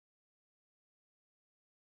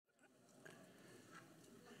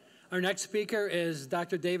Our next speaker is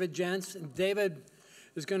Dr. David Jentz. And David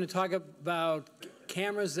is going to talk about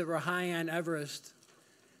cameras that were high on Everest,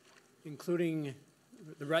 including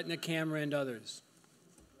the Retina camera and others.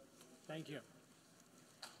 Thank you.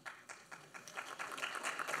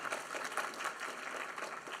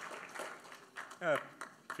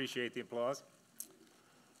 Appreciate the applause.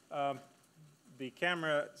 The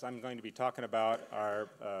cameras I'm going to be talking about are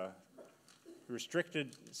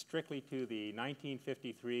restricted strictly to the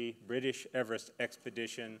 1953 British Everest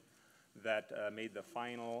expedition that made the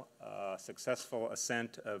final successful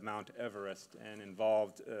ascent of Mount Everest and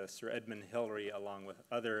involved Sir Edmund Hillary along with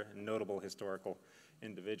other notable historical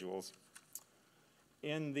individuals.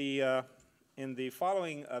 In the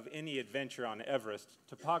following of any adventure on Everest,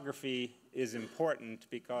 topography is important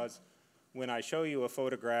because when I show you a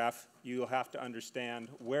photograph, you'll have to understand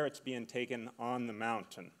where it's being taken on the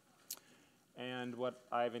mountain. And what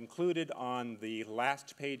I've included on the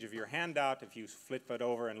last page of your handout, if you flip it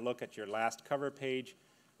over and look at your last cover page,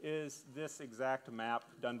 is this exact map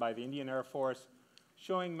done by the Indian Air Force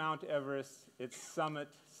showing Mount Everest, its summit,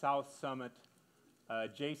 south summit,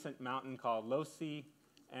 adjacent mountain called Lhotse,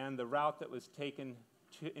 and the route that was taken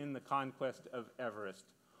in the conquest of Everest.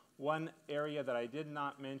 One area that I did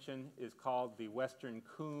not mention is called the Western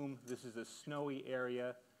Coombe. This is a snowy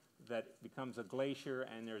area that becomes a glacier,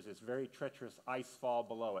 and there's this very treacherous ice fall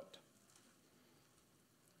below it.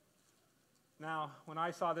 Now, when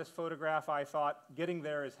I saw this photograph, I thought, getting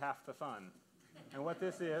there is half the fun. And what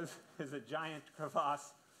this is a giant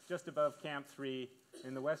crevasse just above Camp 3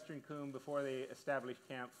 in the Western Coombe before they established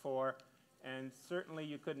Camp 4, and certainly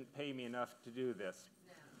you couldn't pay me enough to do this.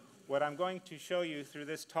 What I'm going to show you through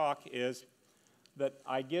this talk is that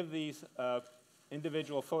I give these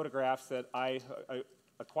individual photographs that I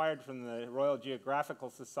acquired from the Royal Geographical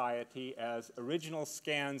Society as original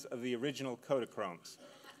scans of the original Kodachromes.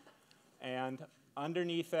 And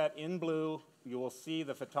underneath that in blue, you will see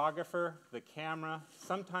the photographer, the camera,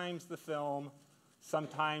 sometimes the film,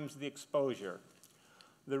 sometimes the exposure.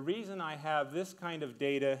 The reason I have this kind of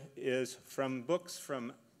data is from books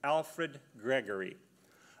from Alfred Gregory.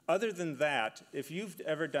 Other than that, if you've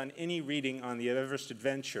ever done any reading on the Everest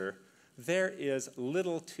adventure, there is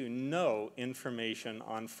little to no information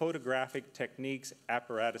on photographic techniques,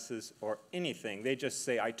 apparatuses, or anything. They just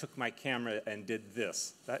say, I took my camera and did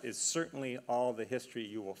this. That is certainly all the history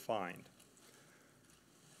you will find.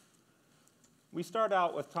 We start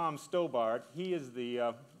out with Tom Stobart. He is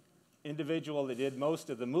the individual that did most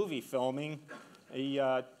of the movie filming. He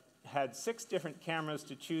had 6 different cameras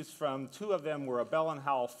to choose from. 2 of them were a Bell &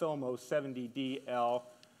 Howell Filmo 70DL.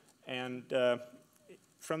 And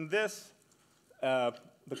from this, the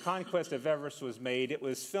conquest of Everest was made. It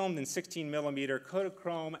was filmed in 16mm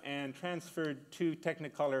Kodachrome and transferred to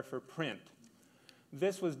Technicolor for print.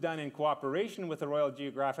 This was done in cooperation with the Royal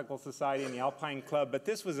Geographical Society and the Alpine Club, but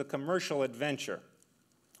this was a commercial adventure.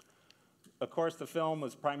 Of course, the film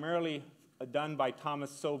was primarily done by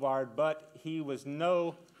Thomas Stobart, but he was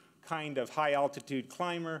no kind of high-altitude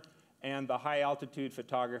climber, and the high-altitude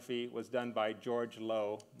photography was done by George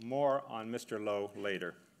Low. More on Mr. Low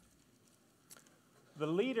later. The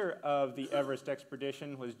leader of the Everest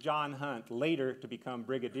expedition was John Hunt, later to become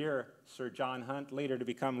Brigadier Sir John Hunt, later to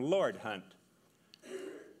become Lord Hunt.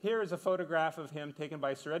 Here is a photograph of him taken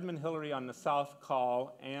by Sir Edmund Hillary on the South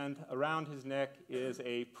Col, and around his neck is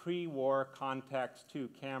a pre-war Contax II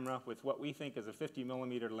camera with what we think is a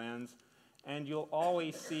 50mm lens. And you'll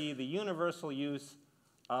always see the universal use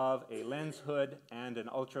of a lens hood and an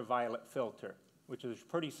ultraviolet filter, which is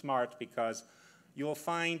pretty smart because you'll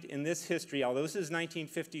find in this history, although this is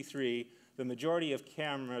 1953, the majority of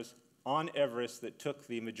cameras on Everest that took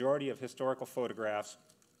the majority of historical photographs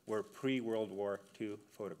were pre-World War II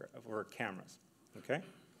cameras. Okay?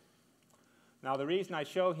 Now, the reason I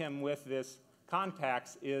show him with this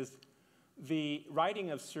Contax is the writing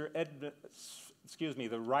of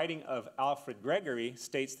the writing of Alfred Gregory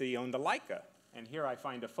states that he owned a Leica. And here I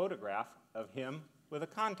find a photograph of him with a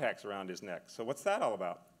Contax around his neck. So what's that all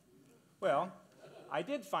about? Well, I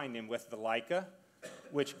did find him with the Leica,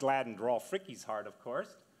 which gladdened Rolf Fricke's heart, of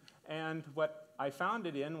course. And what I found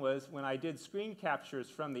it in was when I did screen captures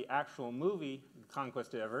from the actual movie,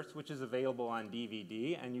 Conquest of Everest, which is available on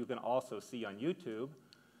DVD, and you can also see on YouTube.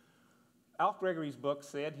 Alf Gregory's book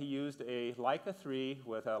said he used a Leica 3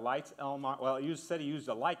 with a Leitz Elmar, well, it said he used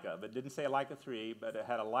a Leica, but didn't say a Leica 3, but it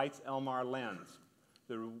had a Leitz Elmar lens.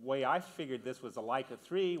 The way I figured this was a Leica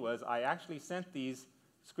 3 was I actually sent these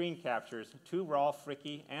screen captures to Rolf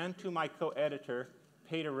Fricke and to my co-editor,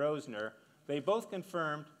 Peter Rosner. They both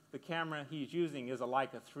confirmed the camera he's using is a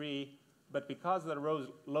Leica 3. but because of the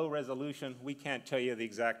low resolution, we can't tell you the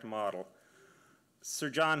exact model. Sir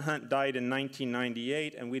John Hunt died in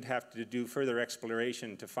 1998, and we'd have to do further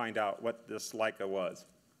exploration to find out what this Leica was.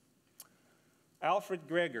 Alfred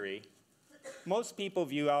Gregory. Most people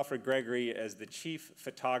view Alfred Gregory as the chief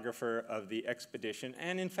photographer of the expedition,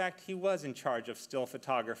 and in fact, he was in charge of still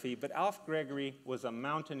photography, but Alf Gregory was a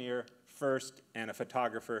mountaineer first and a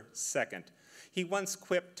photographer second. He once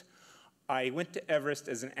quipped, "I went to Everest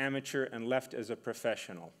as an amateur and left as a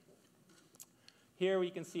professional." Here we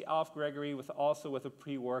can see Alf Gregory also with a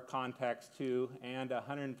pre-war Contax II and a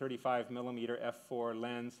 135 millimeter f4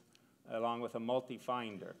 lens along with a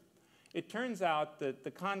multi-finder. It turns out that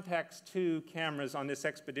the Contax II cameras on this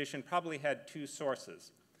expedition probably had two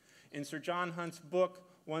sources. In Sir John Hunt's book,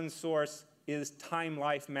 one source is Time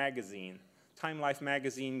Life magazine. Time Life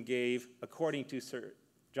magazine gave, according to Sir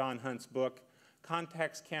John Hunt's book,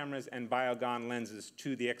 Contax cameras and Biogon lenses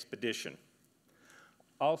to the expedition.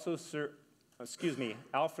 Also,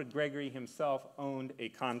 Alfred Gregory himself owned a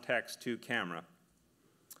Contax II camera.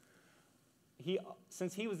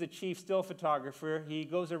 Since he was the chief still photographer, he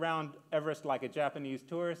goes around Everest like a Japanese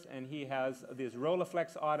tourist, and he has this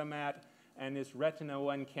Rolleiflex automat and this Retina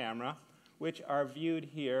 1 camera, which are viewed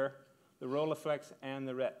here, the Rolleiflex and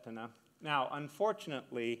the Retina. Now,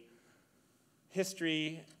 unfortunately,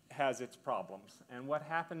 history has its problems. And what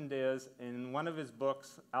happened is, in one of his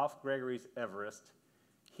books, Alf Gregory's Everest,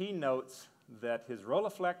 he notes that his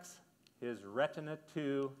Rolleiflex, his Retina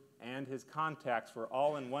 2, and his Contax were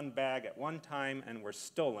all in one bag at one time and were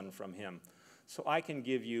stolen from him. So I can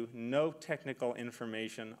give you no technical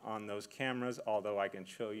information on those cameras, although I can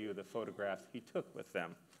show you the photographs he took with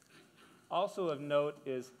them. Also of note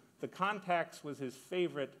is the Contax was his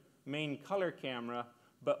favorite main color camera,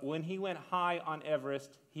 but when he went high on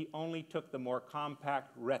Everest, he only took the more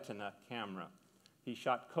compact Retina camera. He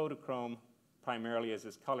shot Kodachrome primarily as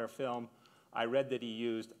his color film. I read that he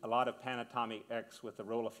used a lot of Panatomic X with the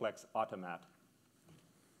Rolleiflex automat.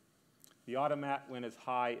 The automat went as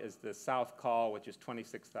high as the South Col, which is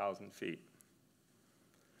 26,000 feet.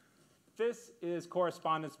 This is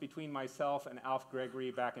correspondence between myself and Alf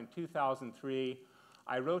Gregory back in 2003.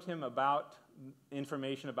 I wrote him about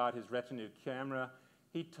information about his Retina camera.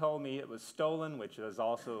 He told me it was stolen, which is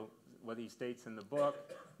also what he states in the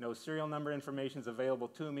book. No serial number information is available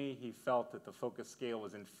to me. He felt that the focus scale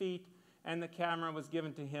was in feet, and the camera was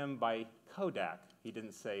given to him by Kodak. He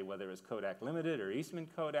didn't say whether it was Kodak Limited or Eastman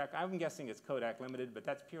Kodak. I'm guessing it's Kodak Limited, but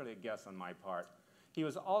that's purely a guess on my part. He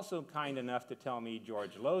was also kind enough to tell me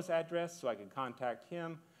George Lowe's address so I could contact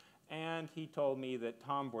him, and he told me that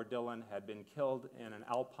Tom Bourdillon had been killed in an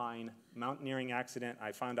alpine mountaineering accident.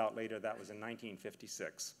 I found out later that was in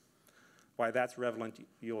 1956. Why that's relevant,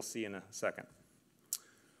 you'll see in a second.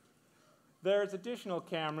 There's additional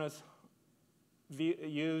cameras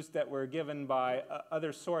used that were given by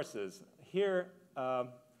other sources. Here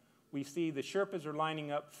we see the Sherpas are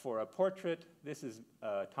lining up for a portrait. This is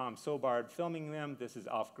Tom Sobard filming them. This is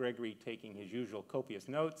Alf Gregory taking his usual copious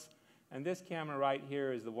notes. And this camera right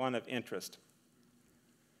here is the one of interest.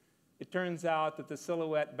 It turns out that the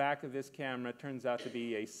silhouette back of this camera turns out to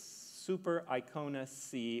be a Super Icona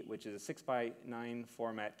C, which is a 6x9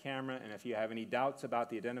 format camera. And if you have any doubts about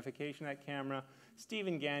the identification of that camera,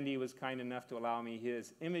 Stephen Gandy was kind enough to allow me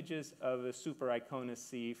his images of a Super Icona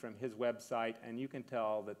C from his website, and you can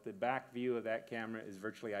tell that the back view of that camera is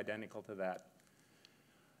virtually identical to that.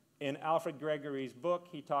 In Alfred Gregory's book,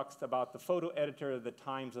 he talks about the photo editor of the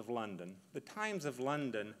Times of London. The Times of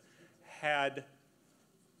London had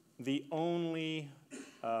the only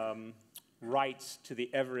rights to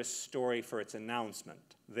the Everest story for its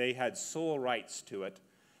announcement. They had sole rights to it,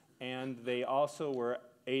 and they also were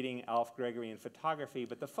aiding Alf Gregory in photography,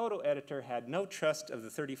 but the photo editor had no trust of the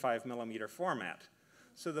 35 millimeter format.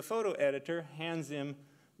 So the photo editor hands him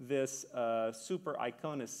this Super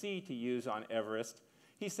Icona C to use on Everest.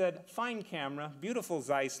 He said, "Fine camera, beautiful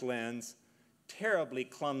Zeiss lens, terribly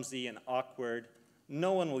clumsy and awkward.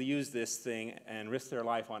 No one will use this thing and risk their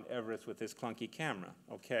life on Everest with this clunky camera,"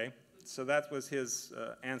 okay? So that was his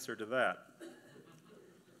answer to that.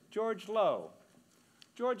 George Lowe.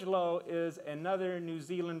 George Lowe is another New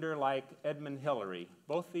Zealander like Edmund Hillary.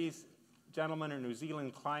 Both these gentlemen are New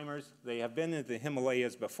Zealand climbers. They have been in the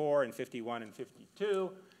Himalayas before in 51 and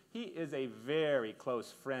 52. He is a very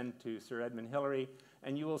close friend to Sir Edmund Hillary,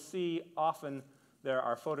 and you will see often there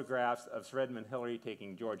are photographs of Sir Edmund Hillary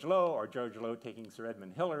taking George Lowe or George Lowe taking Sir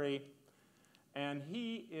Edmund Hillary. And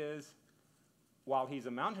he is, while he's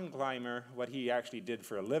a mountain climber, what he actually did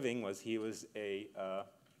for a living was he was a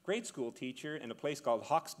grade school teacher in a place called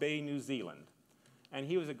Hawke's Bay, New Zealand. And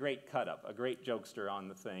he was a great cut-up, a great jokester on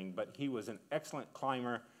the thing, but he was an excellent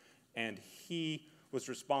climber, and he was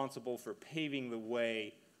responsible for paving the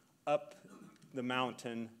way up the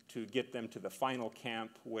mountain to get them to the final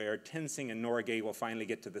camp where Tenzing and Norgay will finally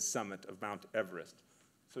get to the summit of Mount Everest.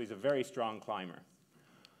 So he's a very strong climber.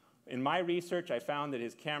 In my research, I found that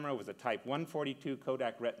his camera was a Type 142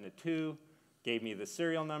 Kodak Retina 2, gave me the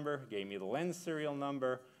serial number, gave me the lens serial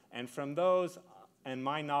number, and from those and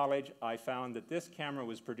my knowledge, I found that this camera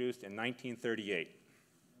was produced in 1938.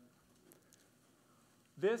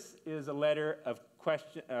 This is a letter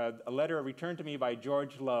returned to me by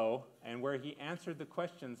George Lowe, and where he answered the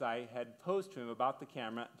questions I had posed to him about the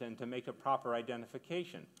camera and to make a proper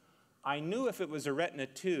identification. I knew if it was a Retina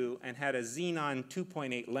 2 and had a Xenon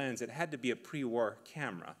 2.8 lens, it had to be a pre-war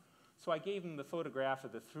camera. So I gave him the photograph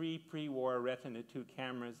of the 3 pre-war Retina 2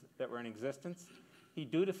 cameras that were in existence. He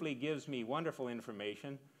dutifully gives me wonderful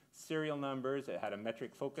information, serial numbers. It had a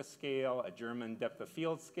metric focus scale, a German depth of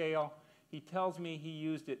field scale. He tells me he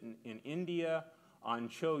used it in India, on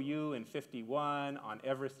Cho Yu in 51, on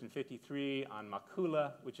Everest in 53, on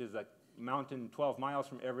Makula, which is a mountain 12 miles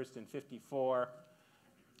from Everest in 54,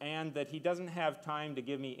 and that he doesn't have time to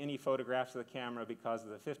give me any photographs of the camera because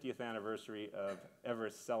of the 50th anniversary of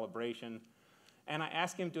Everest celebration. And I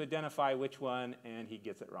ask him to identify which one, and he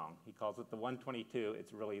gets it wrong. He calls it the 122.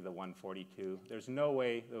 It's really the 142. There's no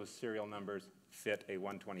way those serial numbers fit a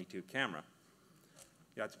 122 camera.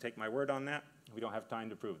 You have to take my word on that. We don't have time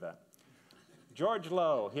to prove that. George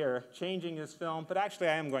Lowe here, changing his film, but actually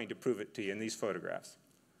I am going to prove it to you in these photographs.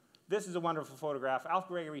 This is a wonderful photograph. Alf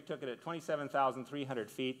Gregory took it at 27,300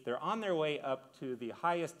 feet. They're on their way up to the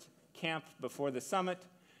highest camp before the summit.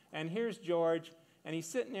 And here's George, and he's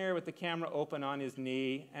sitting there with the camera open on his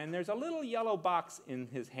knee, and there's a little yellow box in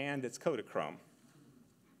his hand that's Kodachrome.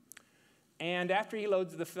 And after he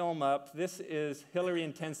loads the film up, this is Hillary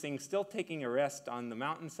and Tenzing still taking a rest on the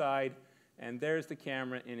mountainside, and there's the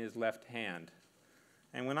camera in his left hand.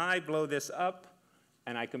 And when I blow this up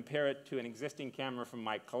and I compare it to an existing camera from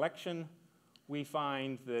my collection, we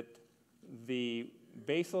find that the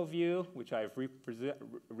basal view, which I've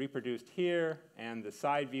reproduced here, and the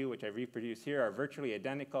side view, which I've reproduced here, are virtually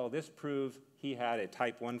identical. This proves he had a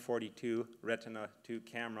Type 142 Retina 2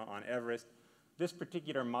 camera on Everest. This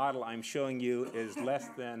particular model I'm showing you is less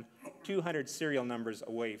than 200 serial numbers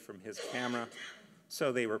away from his camera,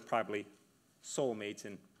 so they were probably soulmates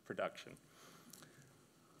in production.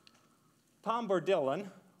 Tom Bourdillon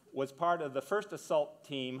was part of the first assault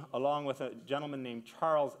team along with a gentleman named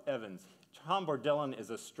Charles Evans. Tom Bourdillon is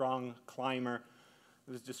a strong climber.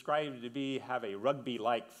 He was described to have a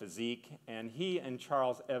rugby-like physique, and he and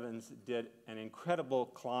Charles Evans did an incredible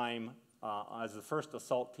climb as the first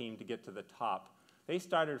assault team to get to the top. They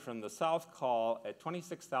started from the South Col at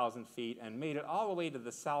 26,000 feet and made it all the way to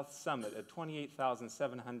the South Summit at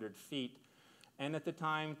 28,700 feet. And at the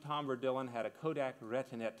time, Tom Bourdillon had a Kodak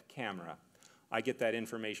Retinette camera. I get that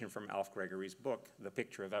information from Alf Gregory's book, The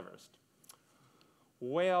Picture of Everest.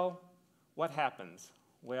 Well, what happens?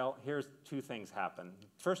 Well, here's 2 things happen.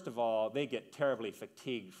 First of all, they get terribly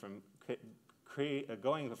fatigued from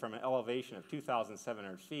going from an elevation of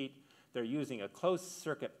 2,700 feet. They're using a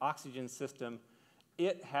closed-circuit oxygen system.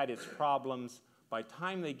 It had its problems. By the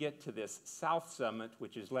time they get to this south summit,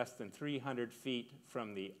 which is less than 300 feet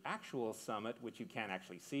from the actual summit, which you can't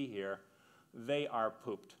actually see here, they are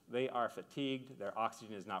pooped. They are fatigued. Their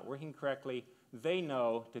oxygen is not working correctly. They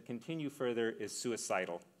know to continue further is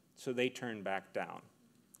suicidal, so they turn back down,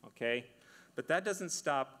 okay? But that doesn't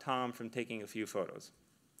stop Tom from taking a few photos.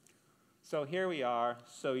 So here we are,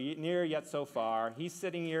 so near yet so far. He's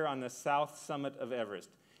sitting here on the south summit of Everest.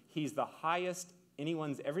 He's the highest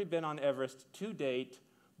anyone's ever been on Everest to date,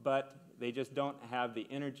 but they just don't have the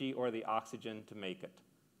energy or the oxygen to make it.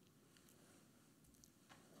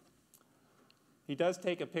 He does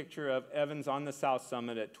take a picture of Evans on the south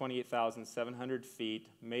summit at 28,700 feet,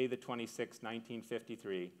 May the 26th,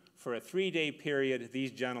 1953. For a 3-day period,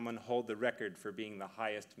 these gentlemen hold the record for being the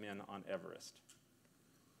highest men on Everest.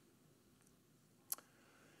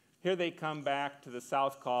 Here they come back to the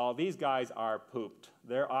South Col. These guys are pooped.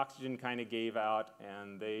 Their oxygen kind of gave out,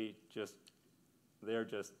 and they're just,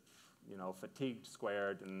 you know, fatigued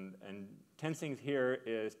squared. And Tenzing here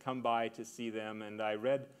is come by to see them, and I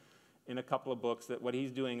read in a couple of books that what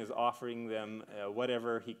he's doing is offering them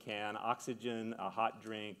whatever he can, oxygen, a hot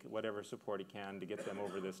drink, whatever support he can to get them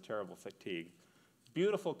over this terrible fatigue.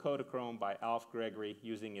 Beautiful Kodachrome by Alf Gregory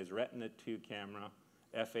using his Retina 2 camera,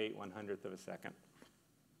 f8 1/100th of a second.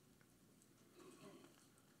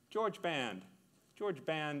 George Band. George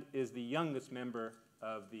Band is the youngest member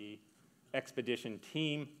of the expedition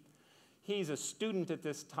team. He's a student at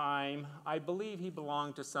this time. I believe he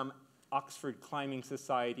belonged to some Oxford climbing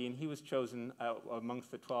society, and he was chosen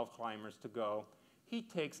amongst the 12 climbers to go. He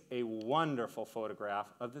takes a wonderful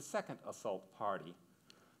photograph of the second assault party.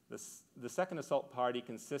 The second assault party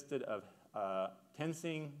consisted of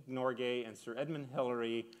Tenzing Norgay and Sir Edmund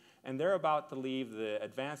Hillary, and they're about to leave the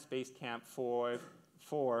Advanced Base Camp 4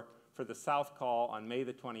 for the South Call on May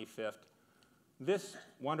the 25th. This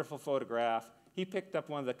wonderful photograph, he picked up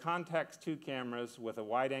one of the Contax 2 cameras with a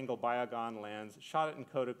wide-angle Biogon lens, shot it in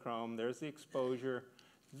Kodachrome. There's the exposure.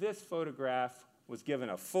 This photograph was given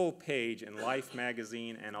a full page in Life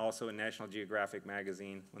magazine and also in National Geographic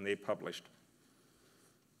magazine when they published.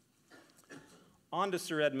 On to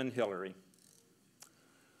Sir Edmund Hillary.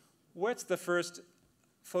 What's the first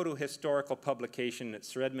photohistorical publication that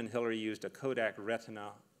Sir Edmund Hillary used a Kodak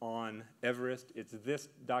Retina on Everest? It's this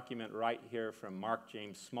document right here from Mark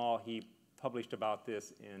James Small. He published about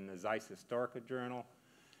this in the Zeiss Historica Journal.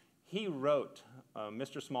 He wrote,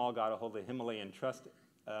 Mr. Small got a hold of the Himalayan Trust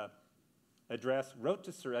address, wrote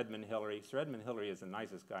to Sir Edmund Hillary. Sir Edmund Hillary is the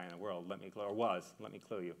nicest guy in the world, let me clue you. That's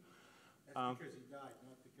because he died,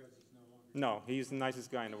 not because he's no longer. No, he's the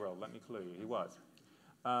nicest guy in the world, let me clue you, he was.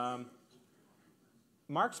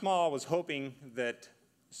 Mark Small was hoping that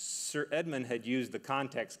Sir Edmund had used the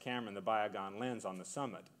Contax camera and the Biogon lens on the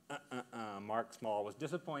summit. Mark Small was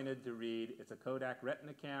disappointed to read it's a Kodak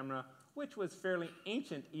Retina camera, which was fairly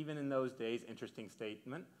ancient even in those days, interesting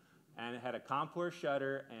statement, and it had a Compur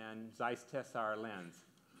shutter and Zeiss Tessar lens.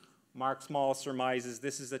 Mark Small surmises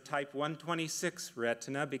this is a type 126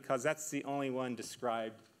 Retina because that's the only one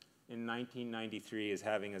described in 1993 as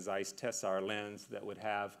having a Zeiss Tessar lens that would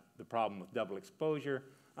have the problem with double exposure.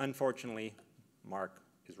 Unfortunately, Mark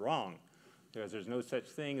is wrong, because there's no such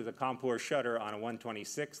thing as a Compur shutter on a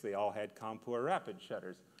 126. They all had Compur rapid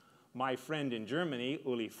shutters. My friend in Germany,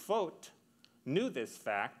 Uli Vogt, knew this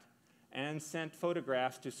fact and sent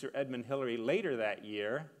photographs to Sir Edmund Hillary later that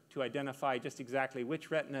year to identify just exactly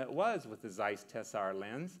which retina it was with the Zeiss Tessar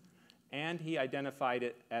lens, and he identified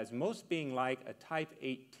it as most being like a type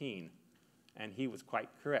 18, and he was quite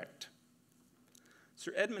correct.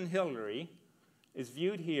 Sir Edmund Hillary is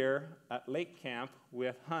viewed here at Lake Camp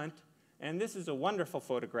with Hunt, and this is a wonderful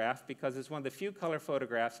photograph because it's one of the few color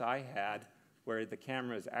photographs I had where the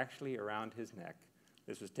camera is actually around his neck.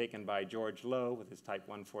 This was taken by George Lowe with his type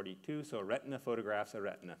 142, so a retina photographs a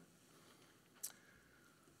retina.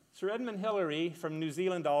 Sir Edmund Hillary from New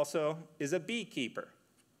Zealand also is a beekeeper.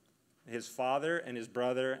 His father and his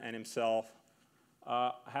brother and himself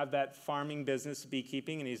have that farming business,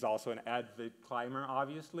 beekeeping, and he's also an avid climber,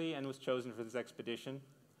 obviously, and was chosen for this expedition.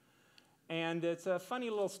 And it's a funny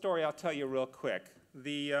little story I'll tell you real quick.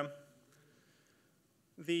 The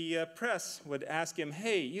press would ask him,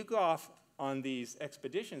 hey, you go off on these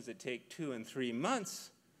expeditions that take 2 and 3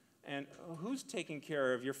 months, and who's taking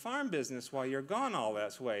care of your farm business while you're gone all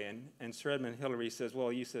that way? And Sir Edmund Hillary says,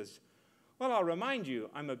 well, I'll remind you,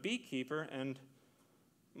 I'm a beekeeper, and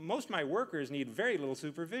most of my workers need very little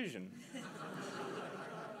supervision.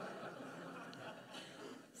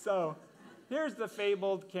 So here's the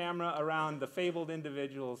fabled camera around the fabled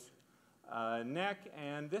individual's neck,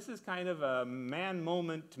 and this is kind of a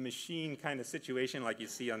man-moment machine kind of situation like you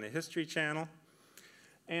see on the History Channel.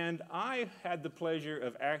 And I had the pleasure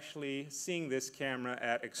of actually seeing this camera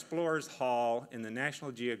at Explorers Hall in the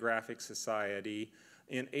National Geographic Society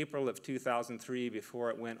in April of 2003 before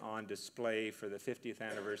it went on display for the 50th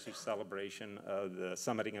anniversary celebration of the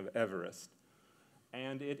summiting of Everest.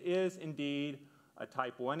 And it is indeed a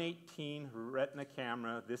type 118 retina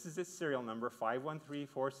camera. This is its serial number,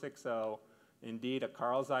 513460. Indeed, a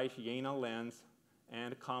Carl Zeiss Jena lens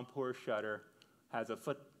and a Compur shutter, has a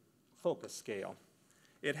foot focus scale.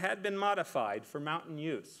 It had been modified for mountain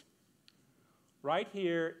use. Right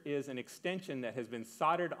here is an extension that has been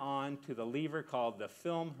soldered on to the lever called the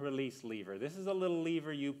film release lever. This is a little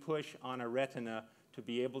lever you push on a retina to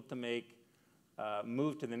be able to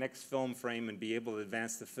move to the next film frame and be able to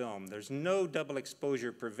advance the film. There's no double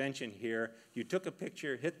exposure prevention here. You took a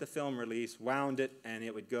picture, hit the film release, wound it, and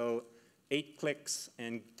it would go 8 clicks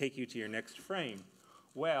and take you to your next frame.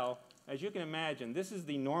 Well, as you can imagine, this is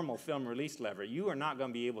the normal film release lever. You are not going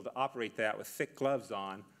to be able to operate that with thick gloves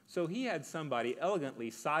on. So he had somebody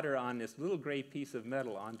elegantly solder on this little gray piece of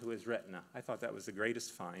metal onto his retina. I thought that was the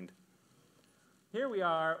greatest find. Here we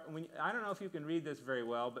are. I don't know if you can read this very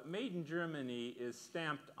well, but Made in Germany is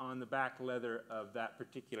stamped on the back leather of that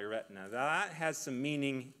particular retina. That has some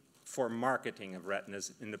meaning for marketing of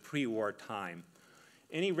retinas in the pre-war time.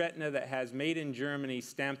 Any retina that has made in Germany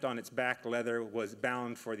stamped on its back leather was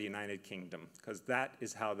bound for the United Kingdom, because that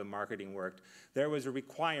is how the marketing worked. There was a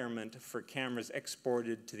requirement for cameras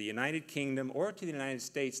exported to the United Kingdom or to the United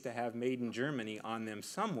States to have made in Germany on them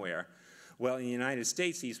somewhere. Well, in the United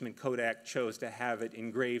States, Eastman Kodak chose to have it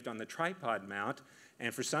engraved on the tripod mount,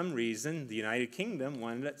 and for some reason, the United Kingdom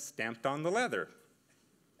wanted it stamped on the leather.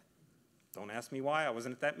 Don't ask me why, I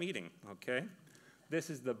wasn't at that meeting, okay? This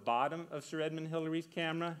is the bottom of Sir Edmund Hillary's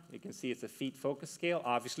camera. You can see it's a feet focus scale,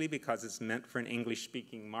 obviously, because it's meant for an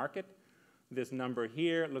English-speaking market. This number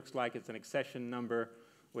here looks like it's an accession number,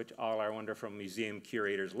 which all our wonderful museum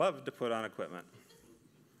curators love to put on equipment.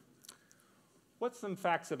 What's some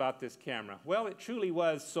facts about this camera? Well, it truly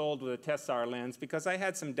was sold with a Tessar lens, because I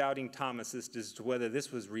had some doubting Thomases as to whether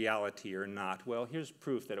this was reality or not. Well, here's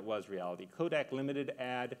proof that it was reality. Kodak Limited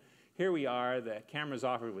ad. Here we are. The camera's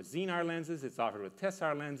offered with Xenar lenses, it's offered with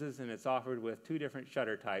Tessar lenses, and it's offered with two different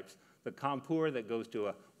shutter types. The Compur that goes to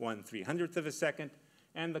a 1/300th of a second,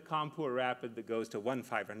 and the Compur Rapid that goes to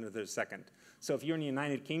 1/500th of a second. So if you're in the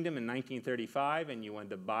United Kingdom in 1935 and you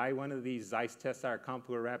wanted to buy one of these Zeiss Tessar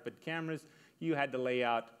Compur Rapid cameras, you had to lay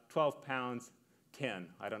out 12 pounds, 10.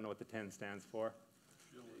 I don't know what the 10 stands for.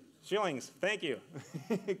 Shillings, thank you.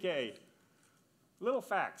 Okay. Little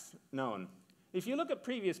facts known. If you look at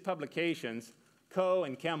previous publications, Coe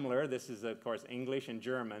and Kemmler, this is of course English and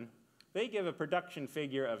German, they give a production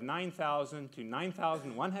figure of 9,000 to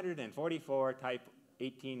 9,144 type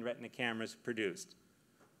 18 retina cameras produced.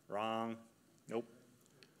 Wrong. Nope.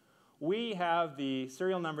 We have the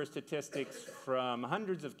serial number statistics from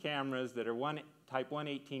hundreds of cameras that are type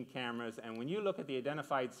 118 cameras, and when you look at the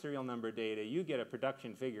identified serial number data, you get a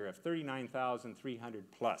production figure of 39,300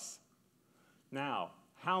 plus. Now,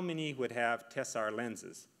 how many would have Tessar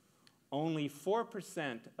lenses? Only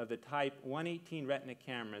 4% of the type 118 retina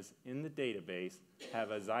cameras in the database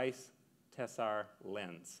have a Zeiss Tessar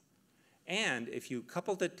lens. And if you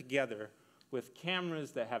coupled it together with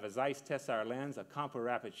cameras that have a Zeiss Tessar lens, a Compur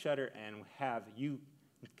Rapid shutter, and have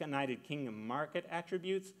United Kingdom market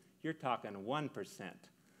attributes, you're talking 1%.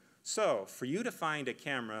 So for you to find a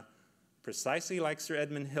camera precisely like Sir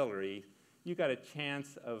Edmund Hillary, you got a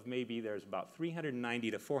chance of maybe there's about 390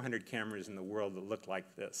 to 400 cameras in the world that look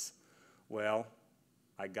like this. Well,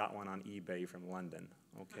 I got one on eBay from London,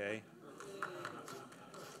 okay?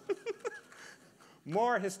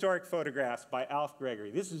 More historic photographs by Alf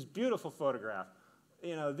Gregory. This is a beautiful photograph.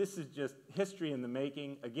 You know, this is just history in the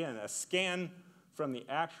making. Again, a scan from the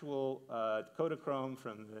actual Kodachrome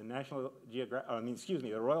from the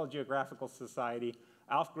the Royal Geographical Society.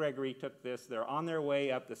 Alf Gregory took this. They're on their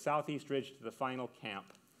way up the southeast ridge to the final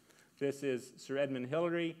camp. This is Sir Edmund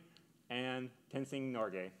Hillary and Tenzing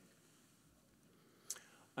Norgay.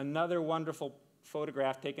 Another wonderful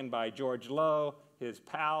photograph taken by George Lowe, his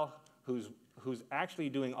pal, who's actually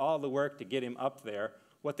doing all the work to get him up there.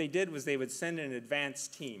 What they did was they would send an advance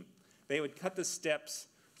team. They would cut the steps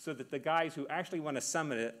so that the guys who actually want to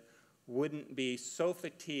summit it wouldn't be so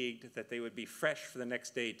fatigued that they would be fresh for the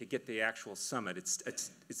next day to get the actual summit.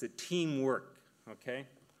 It's a teamwork, okay?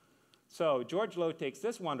 So George Lowe takes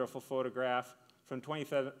this wonderful photograph from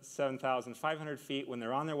 27,500 feet when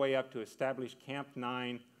they're on their way up to establish Camp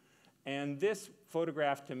 9. And this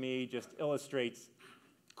photograph to me just illustrates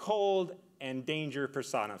cold and danger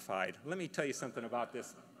personified. Let me tell you something about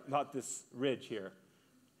this ridge here.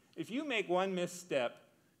 If you make one misstep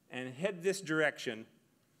and head this direction,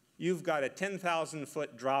 you've got a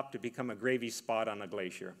 10,000-foot drop to become a gravy spot on a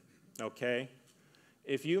glacier, okay?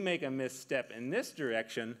 If you make a misstep in this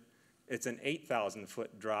direction, it's an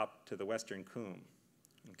 8,000-foot drop to the western Coombe,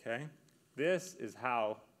 okay? This is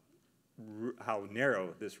how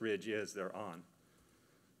narrow this ridge is they're on.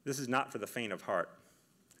 This is not for the faint of heart.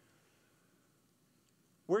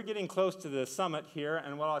 We're getting close to the summit here,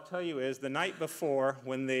 and what I'll tell you is the night before,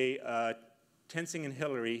 when Tenzing and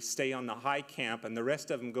Hillary stay on the high camp and the rest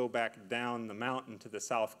of them go back down the mountain to the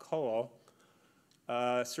South Col,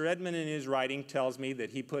 Sir Edmund in his writing tells me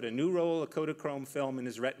that he put a new roll of Kodachrome film in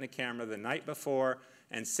his retina camera the night before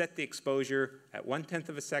and set the exposure at 1/10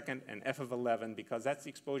 of a second and f of 11 because that's the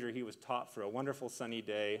exposure he was taught for a wonderful sunny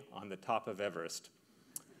day on the top of Everest.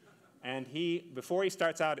 And before he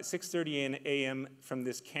starts out at 6:30 a.m. from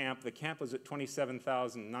this camp, the camp was at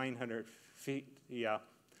 27,900 feet, yeah.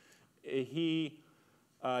 He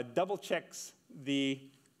double checks the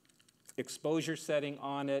exposure setting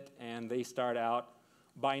on it, and they start out.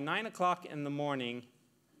 By 9 o'clock in the morning,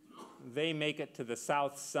 they make it to the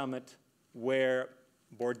south summit where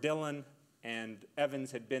Bourdillon and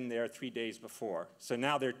Evans had been there 3 days before. So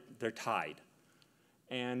now they're tied.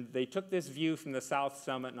 And they took this view from the south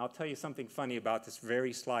summit, and I'll tell you something funny about this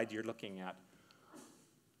very slide you're looking at.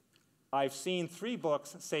 I've seen 3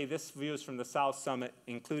 books say this view is from the south summit,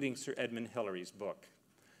 including Sir Edmund Hillary's book.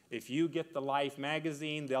 If you get the Life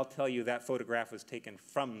magazine, they'll tell you that photograph was taken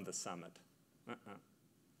from the summit.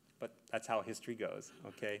 But that's how history goes,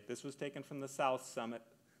 okay? This was taken from the south summit,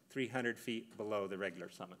 300 feet below the regular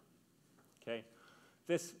summit, okay?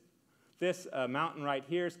 This mountain right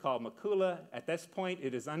here is called Makula. At this point,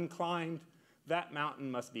 it is unclimbed. That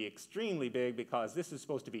mountain must be extremely big because this is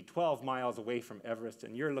supposed to be 12 miles away from Everest,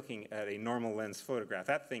 and you're looking at a normal lens photograph.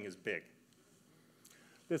 That thing is big.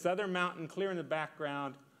 This other mountain clear in the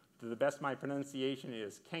background, to the best of my pronunciation,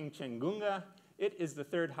 is Kangchenjunga. It is the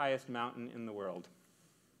 3rd highest mountain in the world.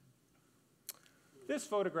 This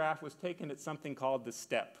photograph was taken at something called the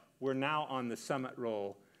Steppe. We're now on the summit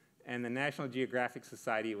roll, and the National Geographic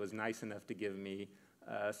Society was nice enough to give me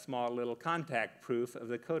a small little contact proof of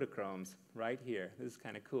the Kodachromes right here. This is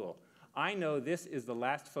kind of cool. I know this is the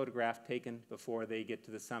last photograph taken before they get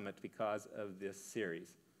to the summit because of this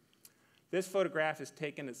series. This photograph is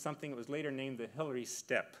taken at something that was later named the Hillary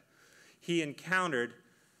Steppe. He encountered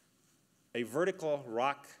a vertical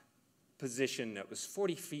rock position that was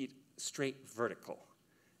 40 feet straight vertical.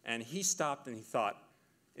 And he stopped and he thought,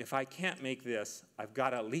 if I can't make this, I've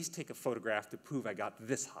got to at least take a photograph to prove I got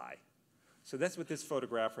this high. So that's what this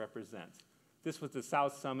photograph represents. This was the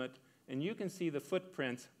south summit, and you can see the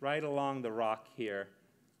footprints right along the rock here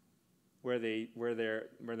where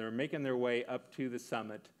they're making their way up to the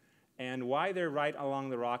summit. And why they're right along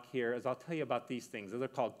the rock here is I'll tell you about these things. Those are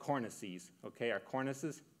called cornices, okay, our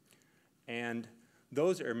cornices. And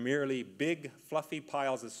those are merely big, fluffy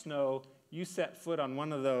piles of snow. You set foot on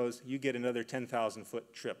one of those, you get another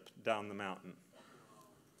 10,000-foot trip down the mountain.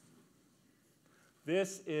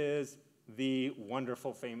 This is the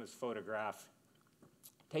wonderful, famous photograph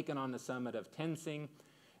taken on the summit of Tenzing.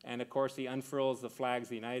 And of course, he unfurls the flags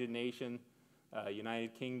of the United Nations,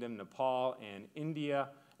 United Kingdom, Nepal, and India.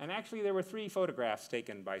 And actually, there were 3 photographs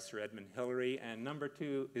taken by Sir Edmund Hillary, and number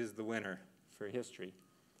 2 is the winner for history.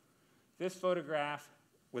 This photograph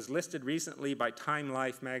was listed recently by Time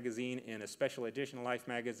Life magazine in a special edition of Life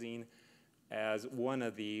magazine as one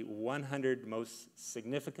of the 100 most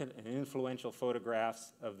significant and influential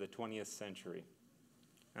photographs of the 20th century.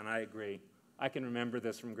 And I agree. I can remember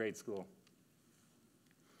this from grade school.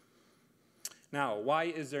 Now, why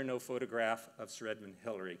is there no photograph of Sir Edmund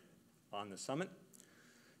Hillary on the summit?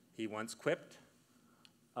 He once quipped,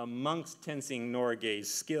 amongst Tenzing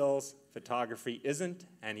Norgay's skills, photography isn't,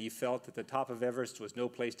 and he felt that the top of Everest was no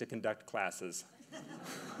place to conduct classes.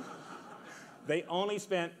 They only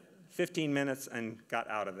spent 15 minutes and got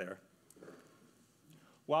out of there.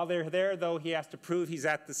 While they're there, though, he has to prove he's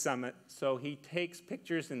at the summit, so he takes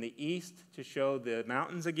pictures in the east to show the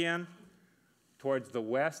mountains again. Towards the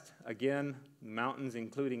west, again, mountains,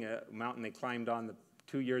 including a mountain they climbed on the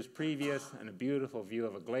 2 years previous, and a beautiful view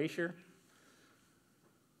of a glacier.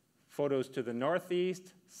 Photos to the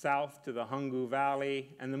northeast, south to the Hungu Valley,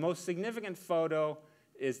 and the most significant photo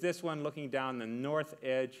is this one looking down the north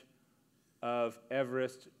edge of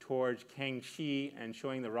Everest towards Kangxi and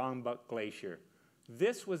showing the Rongbuk Glacier.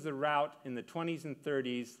 This was the route in the 20s and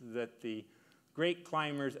 30s that the great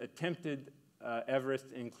climbers attempted Everest,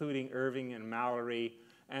 including Irving and Mallory.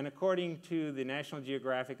 And according to the National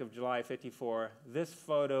Geographic of July '54, this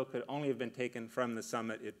photo could only have been taken from the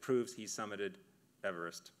summit. It proves he summited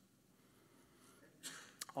Everest.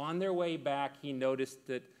 On their way back, he noticed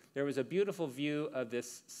that there was a beautiful view of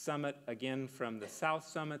this summit, again from the south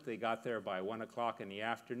summit. They got there by 1 o'clock in the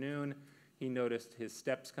afternoon. He noticed his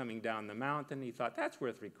steps coming down the mountain. He thought, that's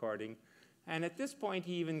worth recording. And at this point,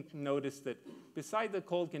 he even noticed that beside the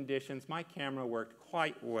cold conditions, my camera worked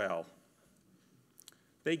quite well.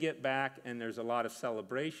 They get back, and there's a lot of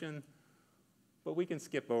celebration, but we can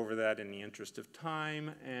skip over that in the interest of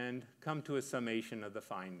time and come to a summation of the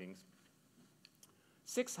findings.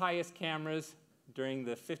 6 highest cameras during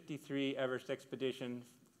the '53 Everest expedition,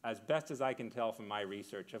 as best as I can tell from my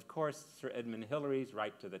research. Of course, Sir Edmund Hillary's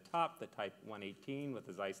right to the top, the Type 118 with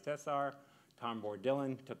the Zeiss Tessar. Tom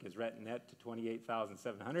Bourdillon took his Retinet to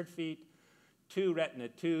 28,700 feet. 2 Retina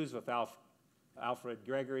 2s with Alfred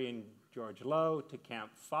Gregory and George Lowe to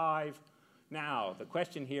Camp 5. Now, the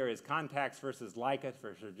question here is contacts versus Leica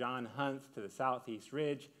for Sir John Hunt to the southeast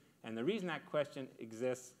ridge. And the reason that question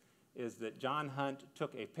exists is that John Hunt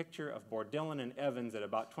took a picture of Bourdillon and Evans at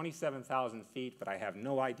about 27,000 feet, but I have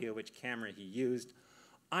no idea which camera he used.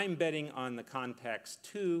 I'm betting on the Contax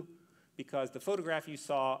 2 because the photograph you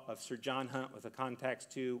saw of Sir John Hunt with the Contax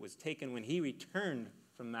 2 was taken when he returned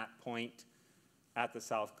from that point at the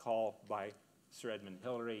South Col by Sir Edmund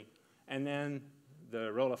Hillary, and then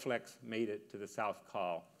the Rolleiflex made it to the South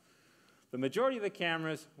Col. The majority of the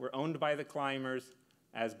cameras were owned by the climbers.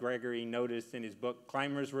 As Gregory noticed in his book,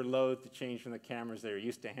 climbers were loath to change from the cameras they were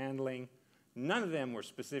used to handling. None of them were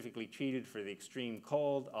specifically treated for the extreme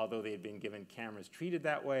cold, although they had been given cameras treated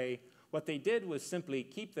that way. What they did was simply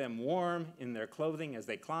keep them warm in their clothing as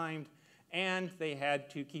they climbed, and they had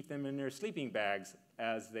to keep them in their sleeping bags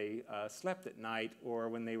as they slept at night or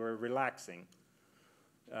when they were relaxing.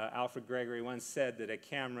 Alfred Gregory once said that a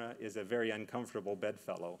camera is a very uncomfortable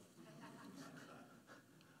bedfellow.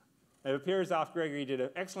 It appears Alf Gregory did an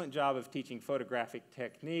excellent job of teaching photographic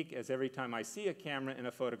technique, as every time I see a camera in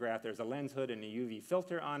a photograph, there's a lens hood and a UV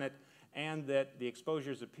filter on it, and that the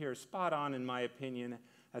exposures appear spot on, in my opinion,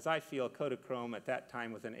 as I feel Kodachrome at that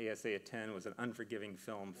time with an ASA of 10 was an unforgiving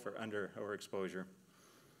film for under overexposure.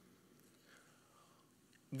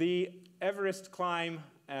 The Everest climb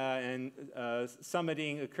and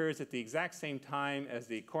summiting occurs at the exact same time as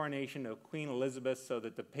the coronation of Queen Elizabeth, so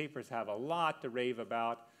that the papers have a lot to rave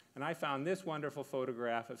about. And I found this wonderful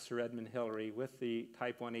photograph of Sir Edmund Hillary with the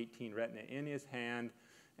Type 118 retina in his hand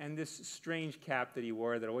and this strange cap that he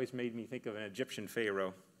wore that always made me think of an Egyptian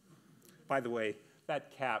pharaoh. By the way,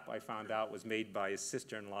 that cap, I found out, was made by his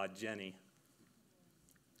sister-in-law, Jenny.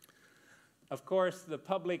 Of course, the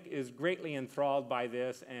public is greatly enthralled by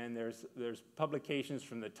this, and there's publications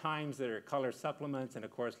from the Times that are color supplements, and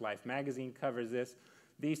of course, Life magazine covers this.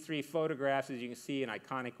 These three photographs, as you can see, an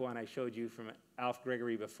iconic one I showed you from Alf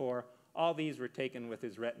Gregory before, all these were taken with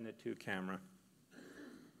his Retina 2 camera.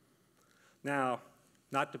 Now,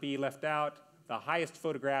 not to be left out, the highest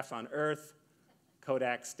photographs on Earth,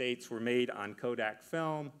 Kodak states, were made on Kodak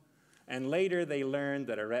film. And later they learned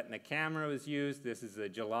that a Retina camera was used. This is a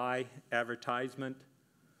July advertisement.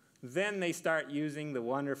 Then they start using the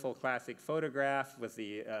wonderful classic photograph with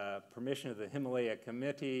the permission of the Himalaya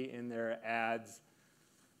Committee in their ads.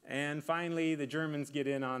 And finally, the Germans get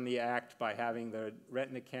in on the act by having the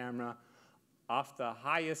Retina camera off the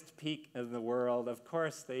highest peak of the world. Of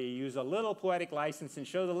course, they use a little poetic license and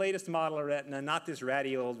show the latest model of Retina, not this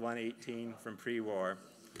ratty old 118 from pre-war.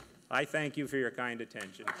 I thank you for your kind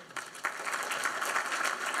attention.